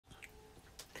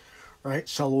All right,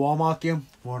 Shalom Akim.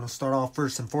 We want to start off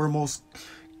first and foremost,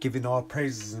 giving all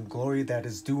praises and glory that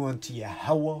is due unto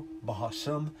Yahweh,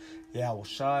 Bahashem, Yahweh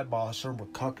Shai, Bahashem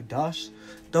Rakakadash.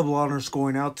 Double honors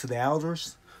going out to the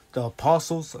elders, the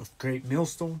apostles of Great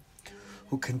Millstone,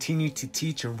 who continue to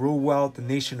teach and rule well the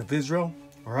nation of Israel.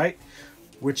 All right,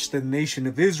 which the nation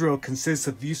of Israel consists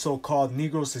of you so-called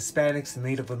Negroes, Hispanics, and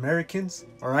Native Americans.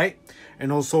 All right,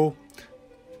 and also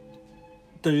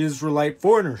the Israelite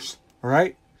foreigners. All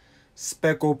right.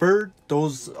 Speckled bird,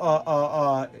 those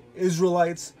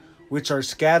Israelites which are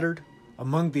scattered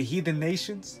among the heathen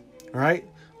nations, all right,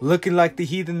 looking like the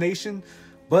heathen nation,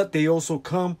 but they also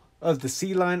come of the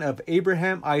seed line of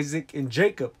Abraham, Isaac, and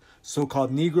Jacob,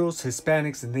 so-called Negroes,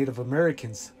 Hispanics, and Native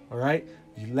Americans, all right,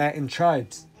 you Latin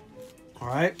tribes, all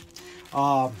right,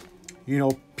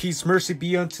 peace, mercy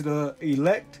be unto the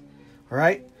elect, all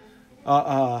right,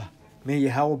 may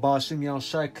Yahweh Ba'ashem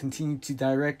Yahushai continue to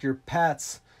direct your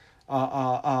paths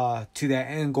to that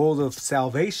end goal of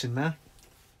salvation, man.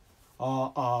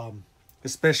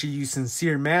 Especially you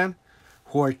sincere man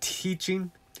who are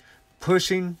teaching,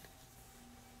 pushing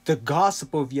the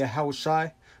gospel of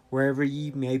Yahushai wherever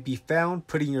ye may be found,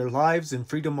 putting your lives and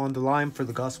freedom on the line for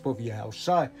the gospel of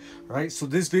Yahushai. Right? So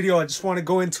this video, I just want to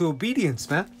go into obedience,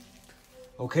 man.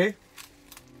 Okay?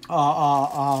 We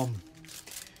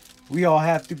all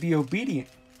have to be obedient.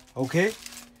 Okay?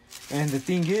 And the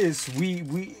thing is,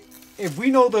 if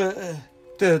we know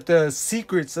the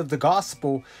secrets of the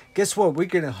gospel, guess what? We're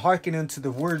going to hearken unto the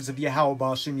words of Yahweh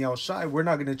Ba'ashem Yahushai. We're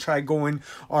not going to try going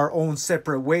our own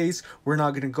separate ways. We're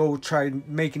not going to go try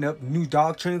making up new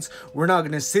doctrines. We're not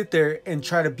going to sit there and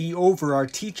try to be over our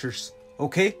teachers.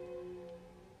 Okay?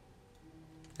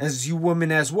 As you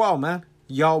women as well, man.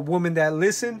 Y'all women that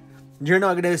listen, you're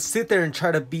not going to sit there and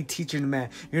try to be teaching a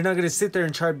man. You're not going to sit there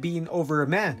and try being over a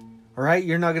man. All right,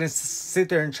 you're not going to sit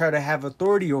there and try to have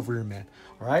authority over your man.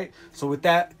 All right, so with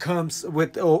that comes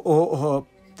with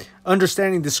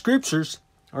understanding the scriptures.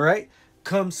 All right,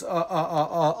 comes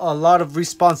a lot of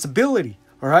responsibility.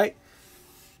 All right,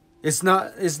 it's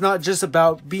not just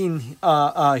about being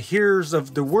hearers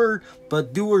of the word,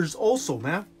 but doers also,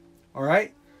 man. All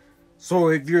right, so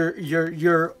if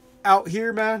you're out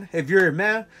here, man, if you're a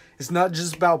man, it's not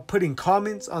just about putting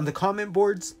comments on the comment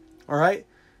boards. All right.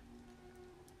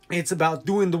 It's about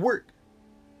doing the work,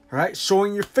 all right?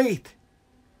 Showing your faith,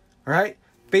 all right?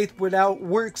 Faith without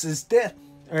works is death,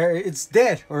 or it's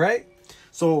dead, all right?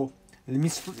 So let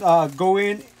me go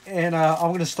in, and I'm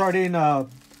going to start in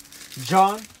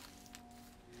John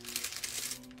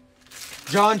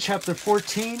chapter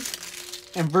 14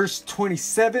 and verse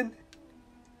 27,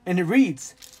 and it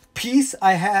reads, "Peace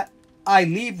I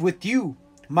leave with you,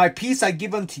 my peace I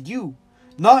give unto you,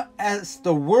 not as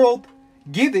the world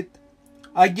giveth,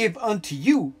 I give unto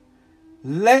you.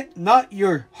 Let not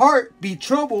your heart be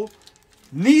troubled,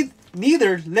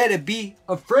 neither let it be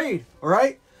afraid." All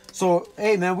right. So,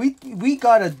 hey, man, we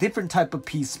got a different type of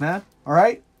peace, man. All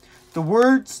right. The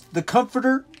words, the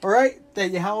comforter, all right,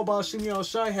 that Yahweh Ba'ashem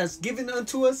Yahushai has given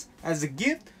unto us as a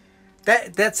gift,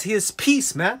 that's his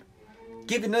peace, man.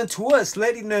 Given unto us,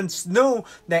 letting us know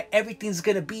that everything's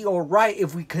going to be all right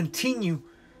if we continue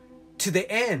to the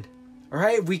end. All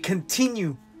right. If we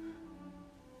continue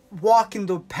walking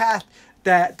the path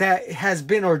that has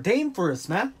been ordained for us,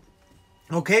 man.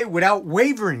 Okay, without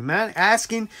wavering, man.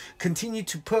 Asking, continue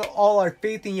to put all our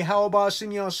faith in Yahweh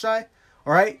Ba'ashem Yahushai.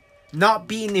 All right, not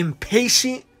being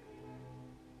impatient.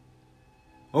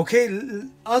 Okay,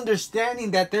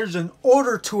 understanding that there's an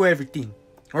order to everything.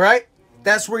 All right,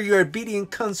 that's where your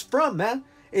obedience comes from, man.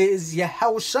 It is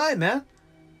Yahushai, man.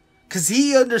 Because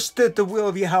he understood the will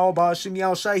of Yahweh Ba'ashem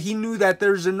Yahushai. He knew that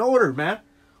there's an order, man.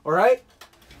 All right.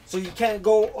 So you can't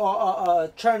go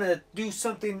trying to do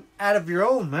something out of your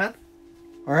own, man.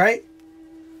 All right?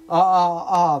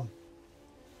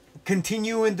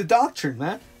 Continue in the doctrine,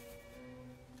 man.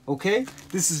 Okay?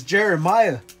 This is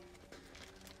Jeremiah.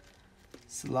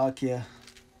 Salakia.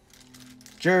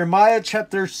 Jeremiah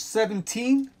chapter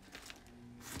 17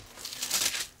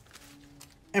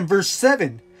 and verse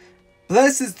 7.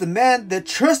 "Blessed is the man that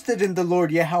trusted in the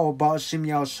Lord Yahweh Ba'ashem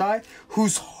Yahushai,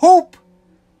 whose hope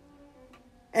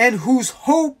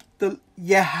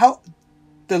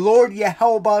the Lord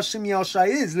Yahweh Ba'ashem Yahushai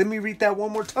is." Let me read that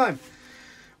one more time.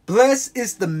 "Blessed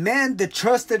is the man that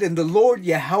trusted in the Lord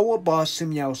Yahweh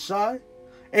Ba'ashem Yahushai,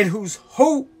 and whose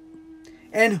hope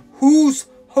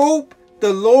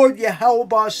the Lord Yahweh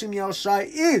Ba'ashem Yahushai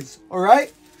is." All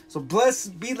right. So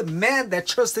blessed be the man that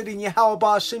trusted in Yahweh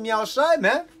Ba'ashem Yahushai,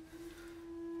 man.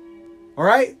 All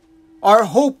right. Our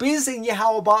hope is in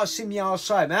Yahweh Ba'ashem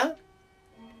Yahushai, man.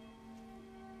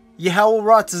 Yahweh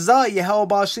Ratazah, Yahweh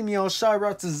Bashim Yahushai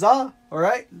Ratazah,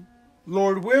 alright?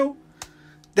 Lord will,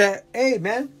 that, hey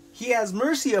man, He has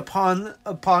mercy upon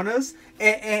us,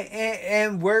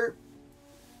 and we're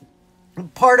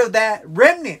part of that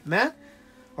remnant, man.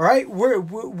 Alright?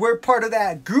 We're part of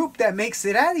that group that makes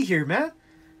it out of here, man.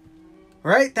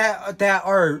 Alright? That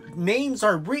our names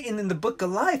are written in the book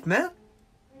of life, man.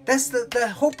 That's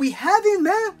the hope we have in,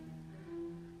 man.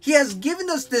 He has given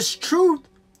us this truth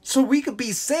so we could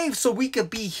be saved, so we could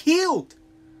be healed.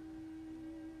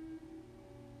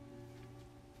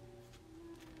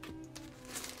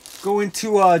 Go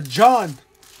into John.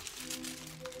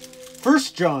 1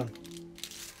 John.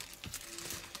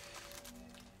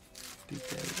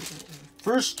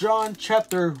 1 John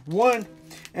chapter 1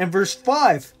 and verse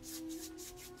 5.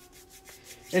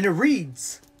 And it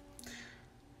reads,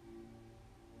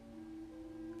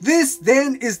 "This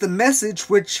then is the message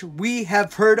which we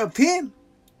have heard of Him,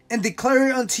 and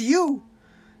declare unto you,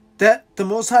 that the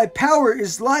Most High Power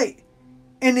is light,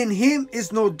 and in Him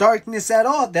is no darkness at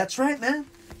all." That's right, man.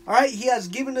 Alright, He has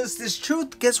given us this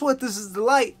truth. Guess what? This is the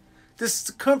light. This is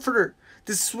the comforter.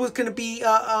 This is what's going to be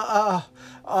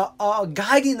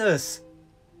guiding us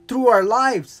through our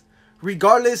lives,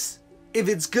 regardless if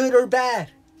it's good or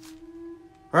bad.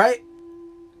 Right?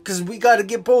 Because we got to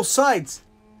get both sides.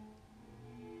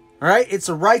 Alright? It's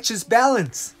a righteous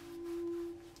balance.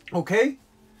 Okay?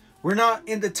 We're not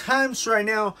in the times right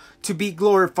now to be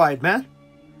glorified, man.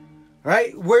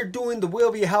 Alright? We're doing the will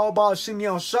of Yahweh Ba'ashim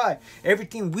Yahushai.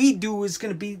 Everything we do is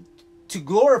going to be to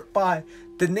glorify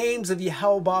the names of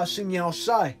Yahweh Ba'ashim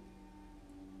Yahushai.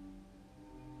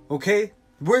 Okay?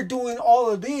 We're doing all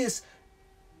of this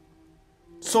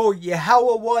so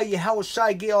Yahweh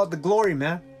Yahushai get all the glory,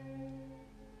 man.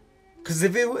 Because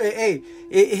if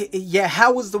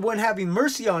Yahweh's the one having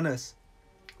mercy on us.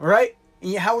 Alright?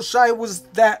 And Yahushai was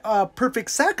that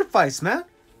perfect sacrifice, man.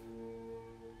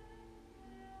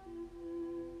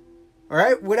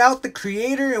 Alright? Without the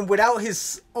Creator and without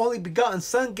His only begotten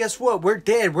Son, guess what? We're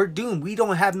dead. We're doomed. We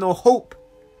don't have no hope.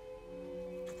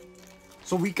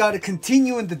 So we got to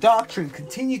continue in the doctrine.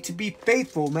 Continue to be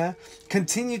faithful, man.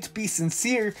 Continue to be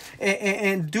sincere.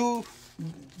 And do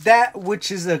that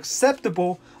which is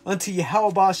acceptable unto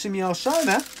Yahweh Ba'ashim Yahushai,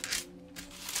 man.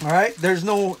 Alright? There's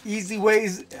no easy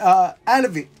ways out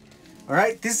of it.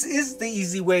 Alright? This is the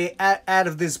easy way out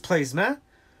of this place, man.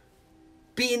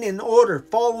 Being in order.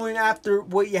 Following after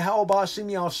what Yahweh Ba'ashim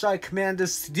Yahushai command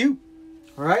us to do.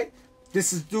 Alright?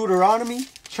 This is Deuteronomy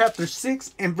chapter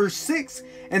 6 and verse 6.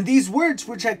 "And these words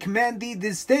which I command thee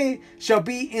this day shall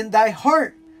be in thy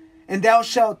heart, and thou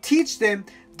shalt teach them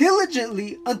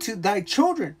diligently unto thy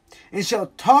children, and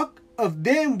shalt talk of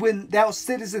them when thou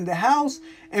sittest in the house,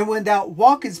 and when thou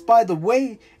walkest by the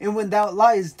way, and when thou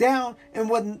liest down, and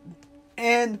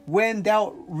when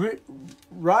thou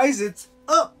risest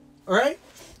up." Alright?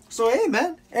 So, hey,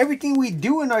 man, everything we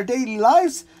do in our daily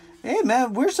lives, hey,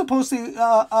 man, we're supposed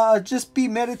to just be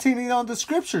meditating on the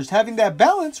scriptures. Having that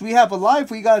balance. We have a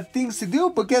life. We got things to do.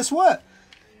 But guess what?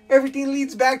 Everything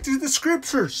leads back to the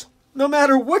scriptures. No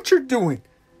matter what you're doing.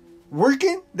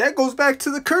 Working, that goes back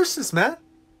to the curses, man.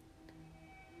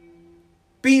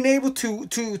 Being able to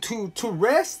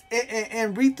rest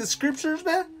and read the scriptures,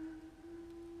 man.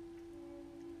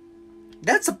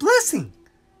 That's a blessing.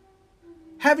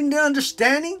 Having the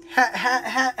understanding,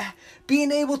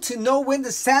 being able to know when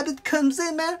the Sabbath comes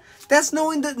in, man. That's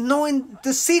knowing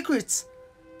the secrets.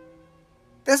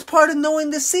 That's part of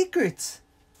knowing the secrets.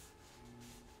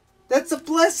 That's a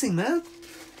blessing, man.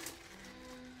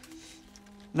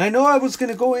 And I know I was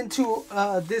going to go into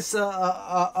this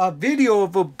video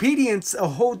of obedience a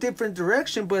whole different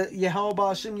direction, but Yahweh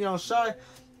Ba'ashim Yahushai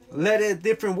led it a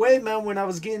different way, man, when I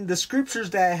was getting the scriptures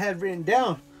that I had written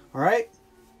down. Alright?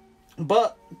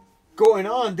 But going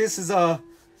on, this is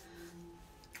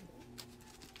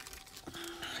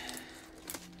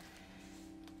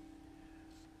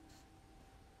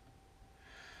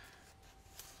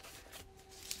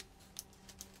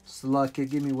Salakia,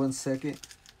 give me 1 second.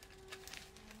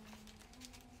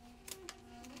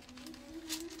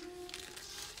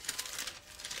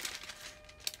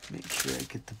 Make sure I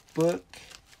get the book.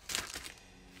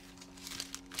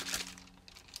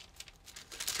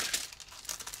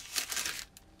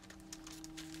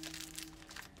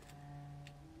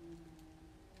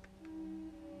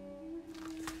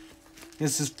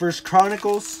 This is 1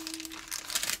 Chronicles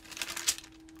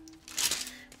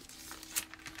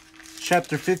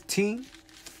chapter 15.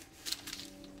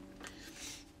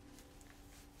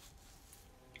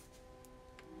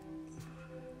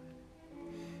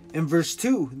 In verse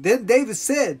 2, "Then David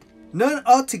said, None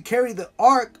ought to carry the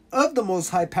ark of the Most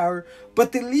High Power,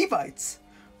 but the Levites,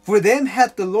 For them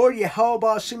hath the Lord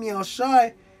Yahweh Shem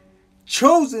Shai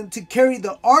chosen to carry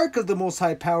the ark of the Most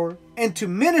High Power and to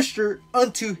minister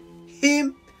unto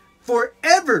him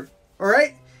forever. All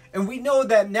right? And we know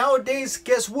that nowadays,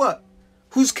 guess what?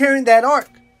 Who's carrying that ark?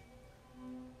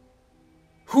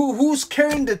 Who's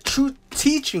carrying the true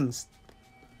teachings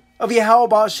of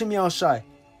Yahweh Shem Shai?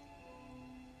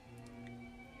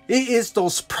 It is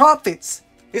those prophets.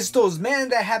 It's those men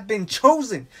that have been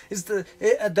chosen. It's the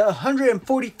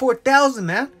 144,000,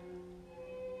 man.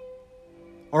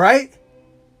 All right?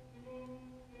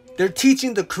 They're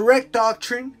teaching the correct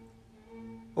doctrine.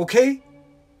 Okay?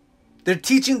 They're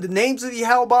teaching the names of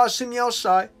Yahweh Shem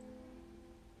Shai.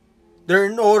 They're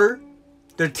in order.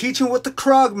 They're teaching what the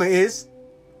Kragma is.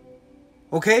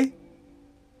 Okay?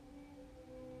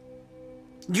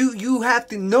 You have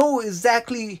to know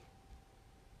exactly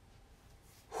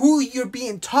who you're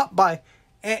being taught by,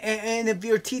 and if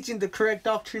you're teaching the correct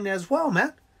doctrine as well,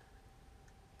 man.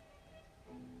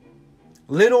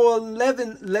 Little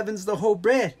leaven leavens the whole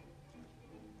bread.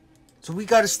 So we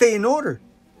got to stay in order.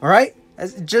 All right?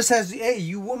 Just as, hey,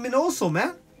 you women also,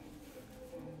 man.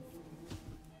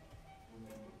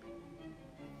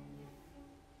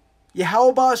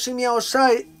 Yahweh Shem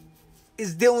Shai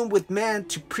is dealing with man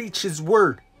to preach his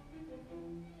word.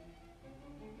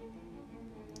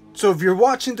 So if you're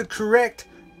watching the correct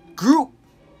group,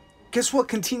 guess what?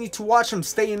 Continue to watch them.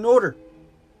 Stay in order.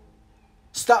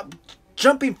 Stop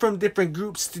jumping from different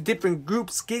groups to different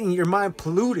groups, getting your mind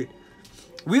polluted.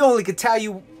 We only can tell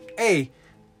you, hey,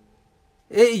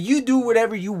 you do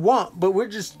whatever you want, but we're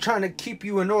just trying to keep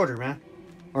you in order, man.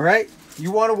 All right?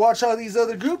 You want to watch all these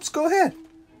other groups? Go ahead.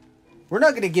 We're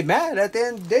not going to get mad. At the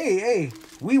end of the day, hey,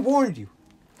 we warned you.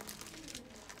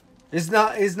 It's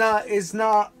not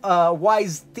a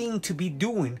wise thing to be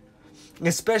doing,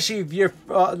 especially if you're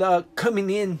coming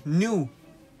in new.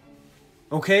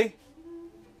 Okay?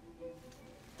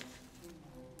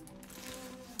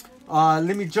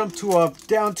 Let me jump to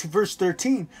down to verse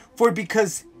 13. For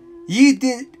because ye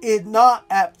did it not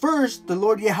at first, the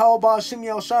Lord Yahweh Shem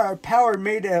Shai, our power,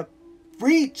 made a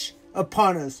breach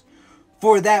upon us,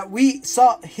 for that we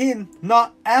sought him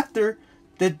not after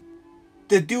the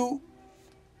due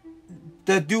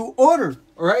order.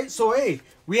 All right, so hey,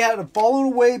 we had to fall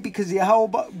away because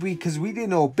we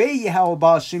didn't obey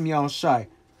Yahweh Shem Shai.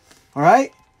 All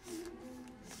right,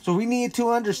 so we need to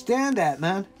understand that,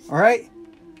 man. All right,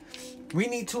 we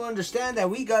need to understand that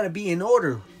we got to be in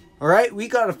order. All right, we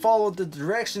got to follow the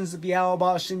directions of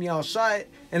Yahweh Shem Shai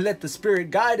and let the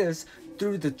Spirit guide us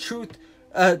through the truth,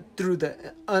 through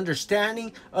the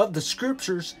understanding of the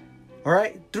scriptures. All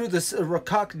right, through the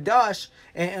Rakak Dash,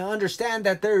 and understand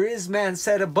that there is man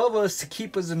set above us to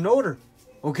keep us in order.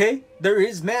 Okay, there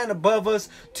is man above us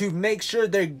to make sure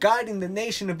they're guiding the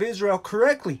nation of Israel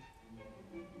correctly.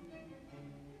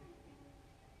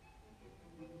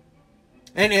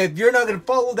 And if you're not going to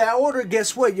follow that order,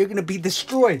 guess what? You're going to be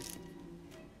destroyed.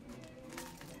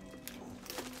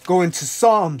 Go into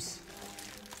Psalms.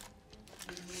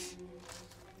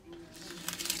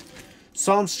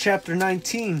 Psalms chapter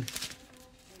 19.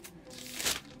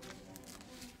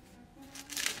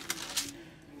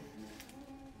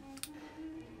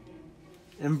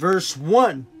 And verse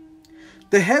 1.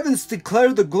 The heavens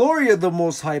declare the glory of the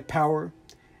Most High Power,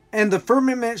 and the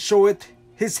firmament showeth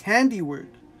his handiwork.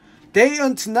 Day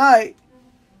unto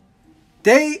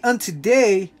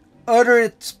day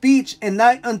uttereth speech, and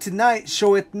night unto night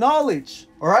showeth knowledge.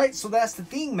 Alright, so that's the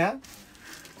thing, man.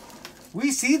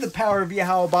 We see the power of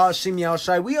Yahweh Shem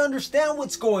Shai. We understand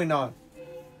what's going on.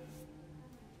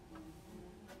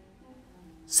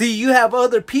 See, you have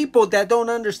other people that don't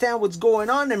understand what's going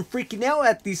on and freaking out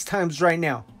at these times right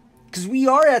now. Because we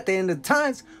are at the end of the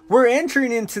times. We're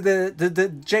entering into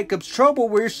the Jacob's trouble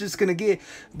where it's just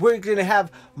we're going to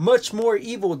have much more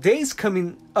evil days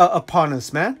coming upon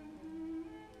us, man.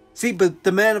 See, but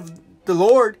the man of the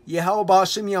Lord, Yahweh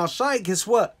Shem Shai, guess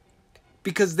what?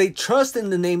 Because they trust in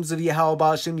the names of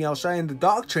Yahweh Shem Shai and the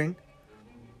doctrine,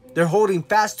 they're holding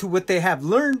fast to what they have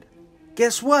learned.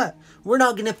 Guess what? We're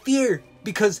not going to fear.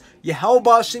 Because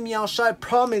Yahweh Shem Shai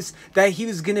promised that he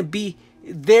was going to be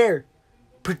there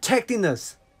protecting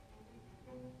us,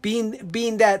 being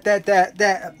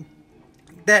that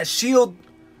shield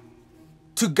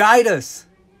to guide us,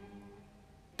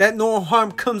 that no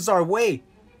harm comes our way.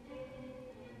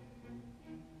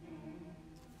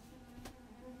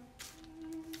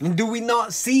 And do we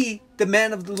not see the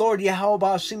man of the Lord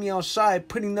Yahweh Shem Shai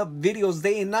putting up videos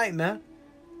day and night, man?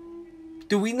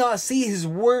 Do we not see his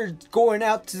word going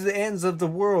out to the ends of the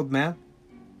world, man?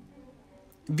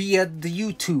 Via the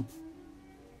YouTube.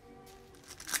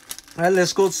 Alright,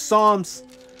 let's go to Psalms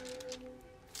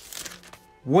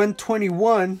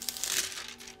 121.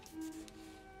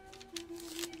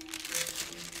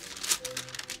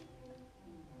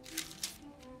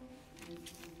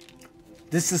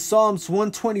 This is Psalms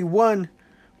 121,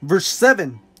 verse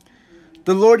 7.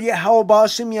 The Lord Yahweh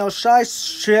Ba'ashem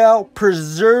Yahushai shall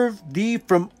preserve thee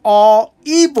from all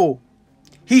evil.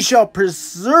 He shall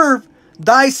preserve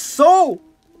thy soul.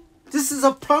 This is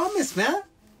a promise, man.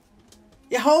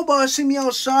 Yahweh Ba'ashem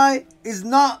Yahushai is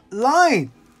not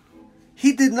lying.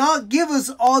 He did not give us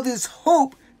all this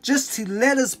hope just to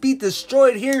let us be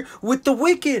destroyed here with the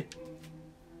wicked.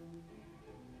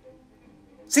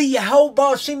 See, Yahweh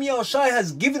Ba'ashem Yahushai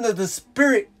has given us the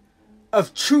spirit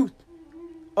of truth,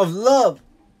 of love,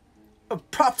 of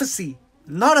prophecy,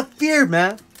 not of fear,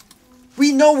 man.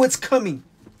 We know what's coming.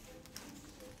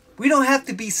 We don't have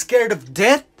to be scared of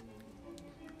death.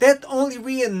 Death only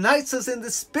reunites us in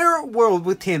the spirit world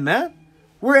with Him, man.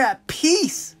 We're at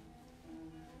peace.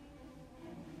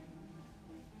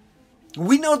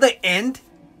 We know the end.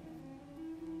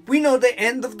 We know the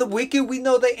end of the wicked. We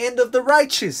know the end of the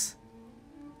righteous.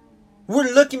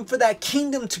 We're looking for that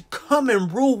kingdom to come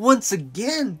and rule once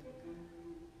again.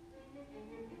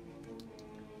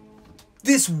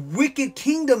 This wicked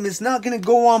kingdom is not going to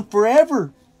go on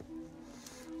forever.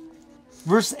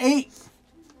 Verse 8.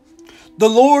 The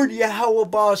Lord Yahweh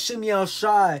Ba'ashem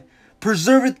Yahushai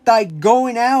preserveth thy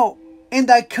going out and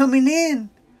thy coming in,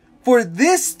 for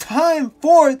this time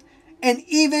forth and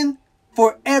even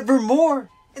forevermore.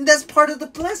 And that's part of the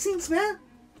blessings, man.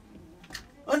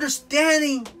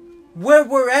 Understanding where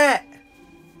we're at.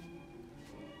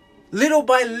 Little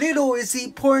by little is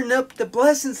He pouring up the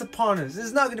blessings upon us.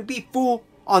 It's not going to be full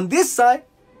on this side.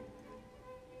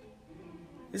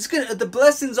 The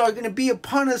blessings are going to be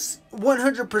upon us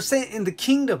 100% in the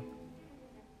kingdom.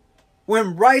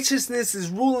 When righteousness is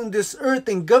ruling this earth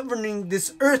and governing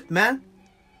this earth, man.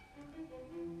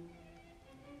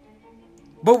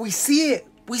 But we see it.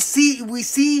 We see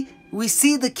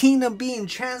the kingdom being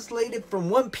translated from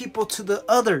one people to the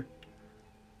other.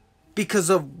 Because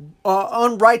of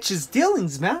unrighteous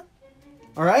dealings, man.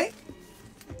 Alright?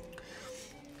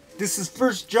 This is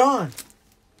 1 John.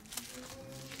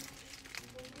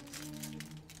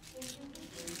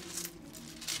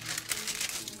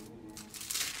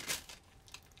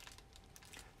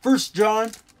 First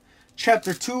John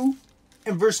chapter 2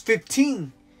 and verse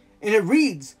 15. And it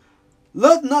reads,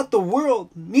 love not the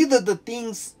world, neither the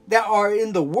things that are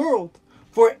in the world.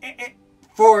 For if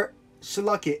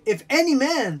any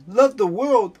man love the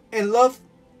world the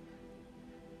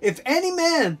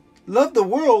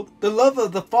world, the love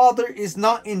of the Father is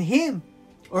not in him.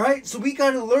 Alright, so we got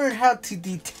to learn how to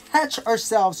detach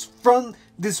ourselves from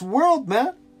this world,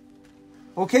 man.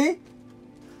 Okay?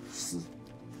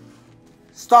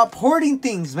 Stop hoarding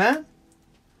things, man.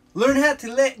 Learn how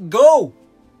to let go.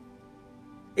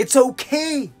 It's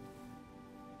okay.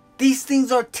 These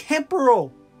things are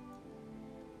temporal.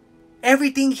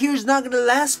 Everything here is not going to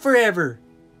last forever.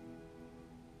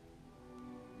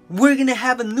 We're going to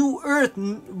have a new earth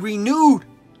renewed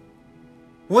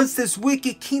once this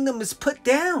wicked kingdom is put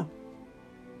down.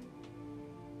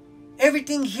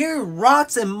 Everything here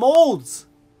rots and molds.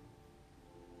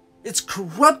 It's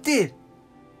corrupted.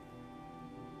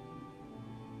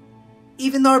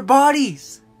 Even our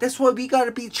bodies. That's why we got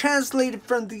to be translated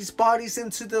from these bodies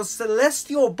into the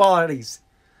celestial bodies.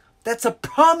 That's a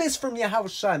promise from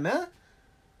Yahushai, man.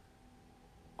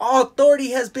 All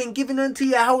authority has been given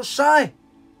unto Yahushai.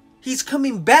 He's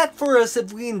coming back for us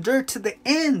if we endure to the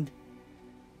end.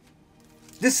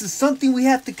 This is something we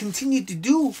have to continue to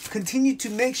do. Continue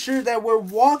to make sure that we're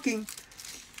walking.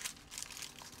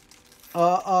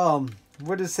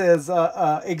 What it says,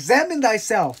 examine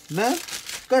thyself, man.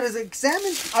 Got to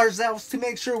examine ourselves to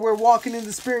make sure we're walking in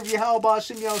the spirit of Yahweh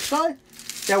Ba'ashem Yahushai.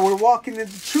 That we're walking in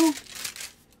the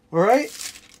truth. Alright?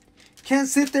 Can't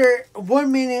sit there 1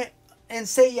 minute and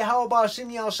say Yahweh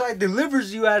Ba'ashem Yahushai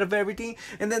delivers you out of everything,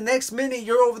 and the next minute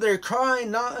you're over there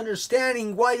crying, not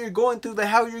understanding why you're going through the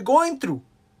hell you're going through.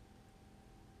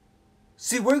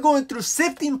 See, we're going through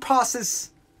sifting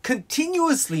process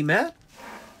continuously, man.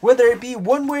 Whether it be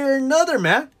one way or another,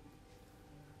 man.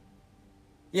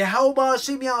 Yahweh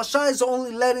Ba'ashem Yahushai is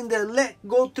only letting them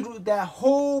go through that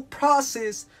whole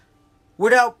process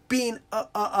without being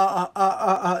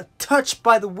touched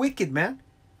by the wicked, man.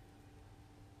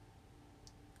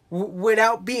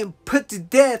 Without being put to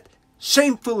death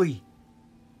shamefully.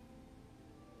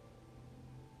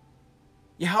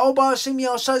 Yahweh Ba'ashem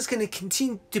Yahushai is going to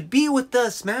continue to be with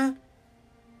us, man.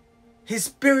 His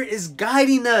spirit is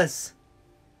guiding us.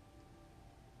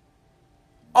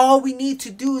 All we need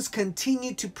to do is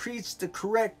continue to preach the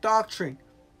correct doctrine.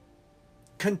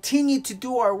 continue to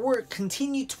do our work.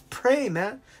 Continue to pray,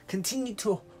 man. Continue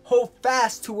to hold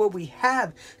fast to what we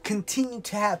have. Continue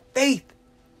to have faith.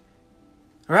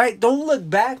 All right? Don't look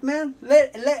back, man.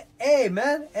 Hey,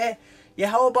 man. Hey,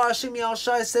 Yahweh Hashem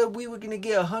Yahushai said we were going to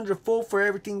get 100-fold for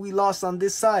everything we lost on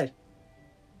this side.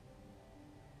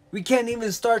 We can't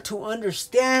even start to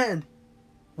understand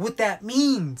what that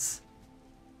means.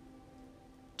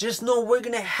 Just know we're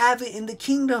going to have it in the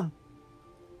kingdom.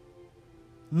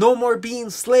 No more being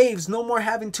slaves. No more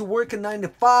having to work a 9 to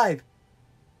 5.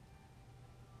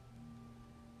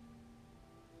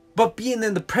 But being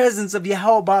in the presence of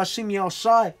Yahweh Hashem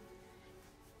Yahushai.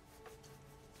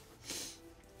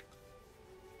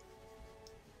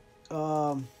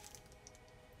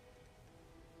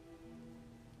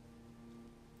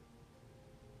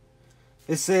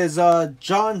 It says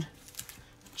John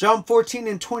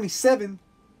 14:27.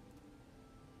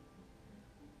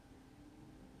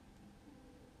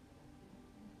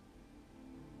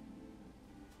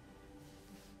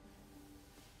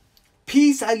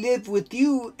 Peace I live with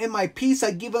you, and my peace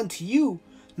I give unto you.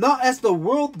 Not as the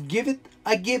world giveth,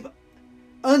 I give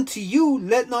unto you.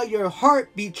 Let not your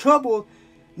heart be troubled,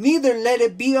 neither let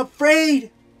it be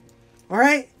afraid.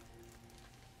 Alright?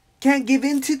 Can't give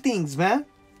in to things, man.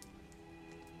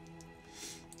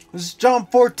 This is John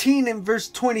 14 and verse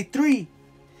 23.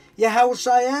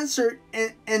 Yahushua answered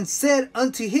and said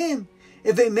unto him,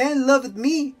 If a man loveth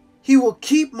me, he will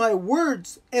keep my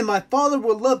words, and my Father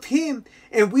will love him,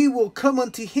 and we will come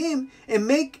unto him and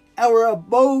make our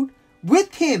abode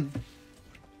with him.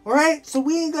 Alright? So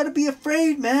we ain't got to be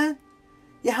afraid, man.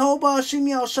 Yahweh Hashem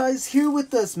Yahushua is here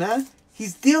with us, man.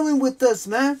 He's dealing with us,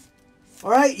 man.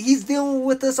 Alright? He's dealing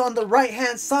with us on the right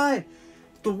hand side.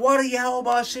 The water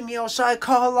Yahweh Hashem Yahushua,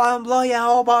 Kahalam La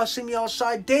Yahweh Hashem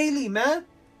Yahushua daily, man.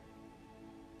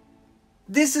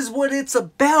 This is what it's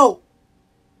about.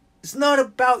 It's not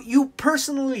about you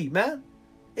personally, man.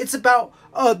 It's about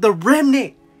the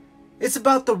remnant. It's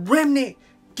about the remnant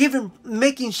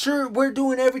making sure we're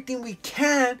doing everything we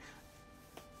can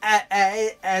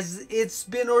as it's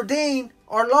been ordained,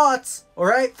 our lots, all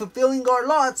right? Fulfilling our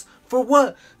lots for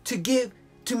what?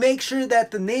 To make sure that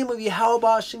the name of Yahweh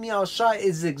Hashem Yahushua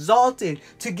is exalted.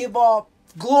 To give all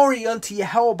glory unto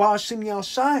Yahweh Hashem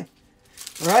Yahushua.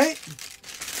 All right?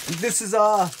 This is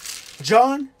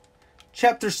John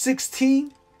chapter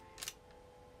 16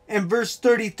 and verse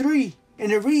 33.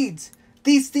 And it reads,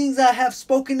 These things I have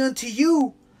spoken unto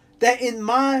you, that in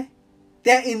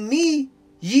me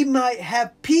ye might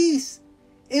have peace.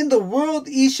 In the world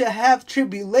ye shall have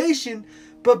tribulation,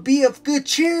 but be of good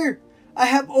cheer. I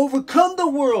have overcome the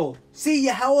world. See,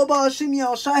 Yahweh Hashem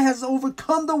Yahushua has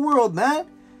overcome the world, man.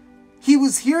 He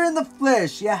was here in the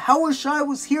flesh. Yahweh Shai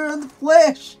was here in the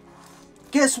flesh.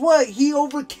 Guess what? He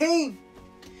overcame.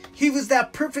 He was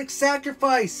that perfect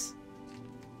sacrifice.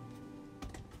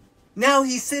 Now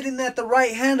he's sitting at the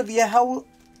right hand of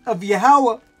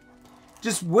Yahweh,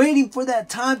 just waiting for that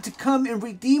time to come and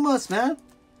redeem us, man.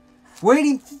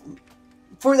 Waiting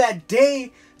for that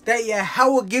day that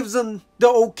Yahweh gives them the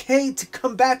okay to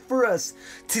come back for us.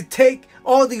 To take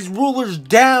all these rulers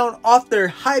down off their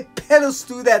high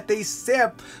pedestal that they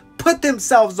put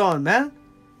themselves on, man.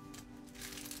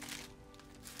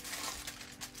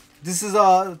 This is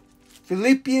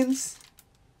Philippians.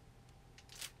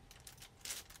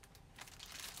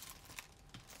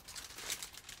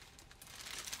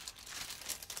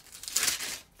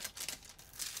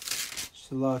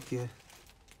 Shalakia.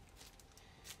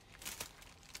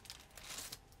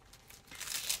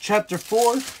 Chapter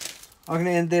 4. I'm going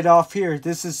to end it off here.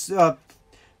 This is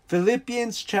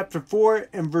Philippians chapter 4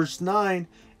 and verse 9.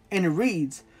 And it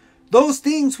reads, Those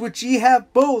things which ye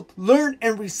have both learned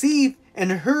and received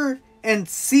and heard and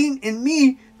seen in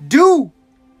me, do,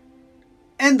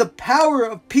 and the power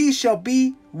of peace shall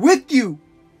be with you.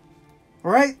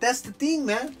 Alright, that's the thing,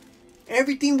 man.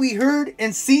 Everything we heard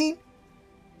and seen,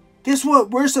 guess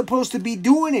what? We're supposed to be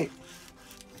doing it.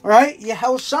 Alright,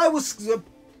 Yahushua was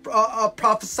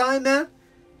prophesying, man.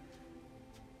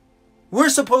 We're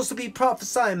supposed to be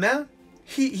prophesying, man.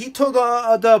 He told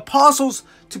the apostles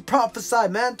to prophesy,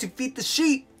 man, to feed the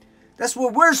sheep. That's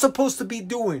what we're supposed to be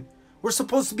doing. We're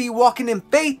supposed to be walking in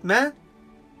faith, man.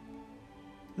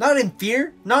 Not in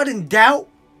fear, not in doubt.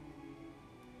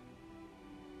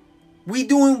 We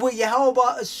doing what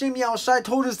Yahweh Hashem Yahushua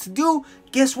told us to do.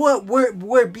 Guess what?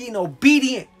 We're being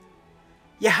obedient.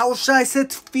 Yahushua said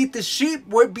to feed the sheep.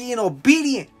 We're being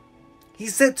obedient. He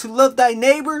said to love thy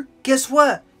neighbor. Guess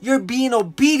what? You're being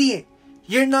obedient.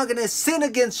 You're not going to sin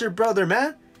against your brother,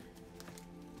 man.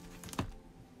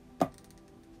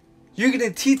 You're going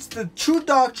to teach the true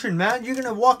doctrine, man. You're going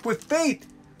to walk with faith.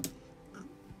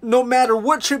 no matter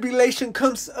what tribulation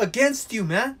comes against you,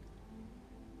 man.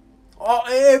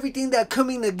 Everything that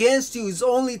coming against you is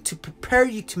only to prepare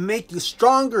you, to make you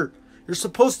stronger. You're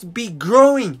supposed to be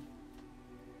growing.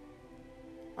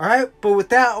 Alright, but with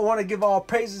that, I want to give all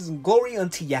praises and glory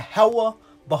unto Yahweh,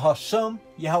 Bahashem,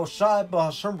 Yahweh Shai,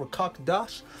 Bahashem,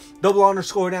 Rakakadash. Double honor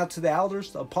going out to the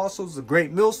elders, the apostles, the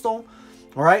great millstone,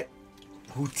 alright,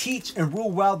 who teach and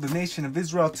rule well the nation of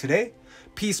Israel today.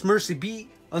 Peace, mercy be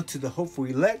unto the hopeful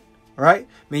elect, alright.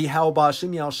 May Yahweh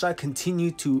Bahashem, Yahweh Shai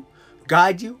continue to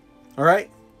guide you, alright,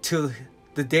 till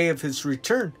the day of his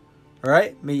return,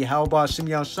 alright. May Yahweh Bahashem,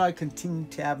 Yahweh Shai continue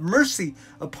to have mercy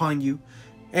upon you,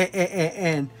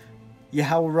 and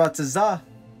Yahweh Ratzazah,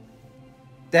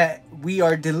 that we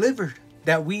are delivered,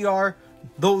 that we are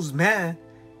those man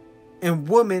and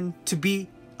woman to be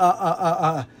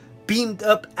beamed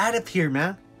up out of here,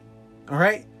 man. All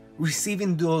right,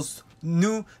 receiving those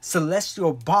new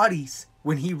celestial bodies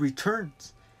when he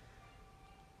returns.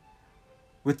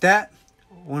 With that,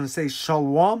 I want to say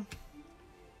shalom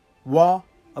wa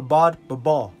abad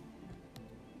babal.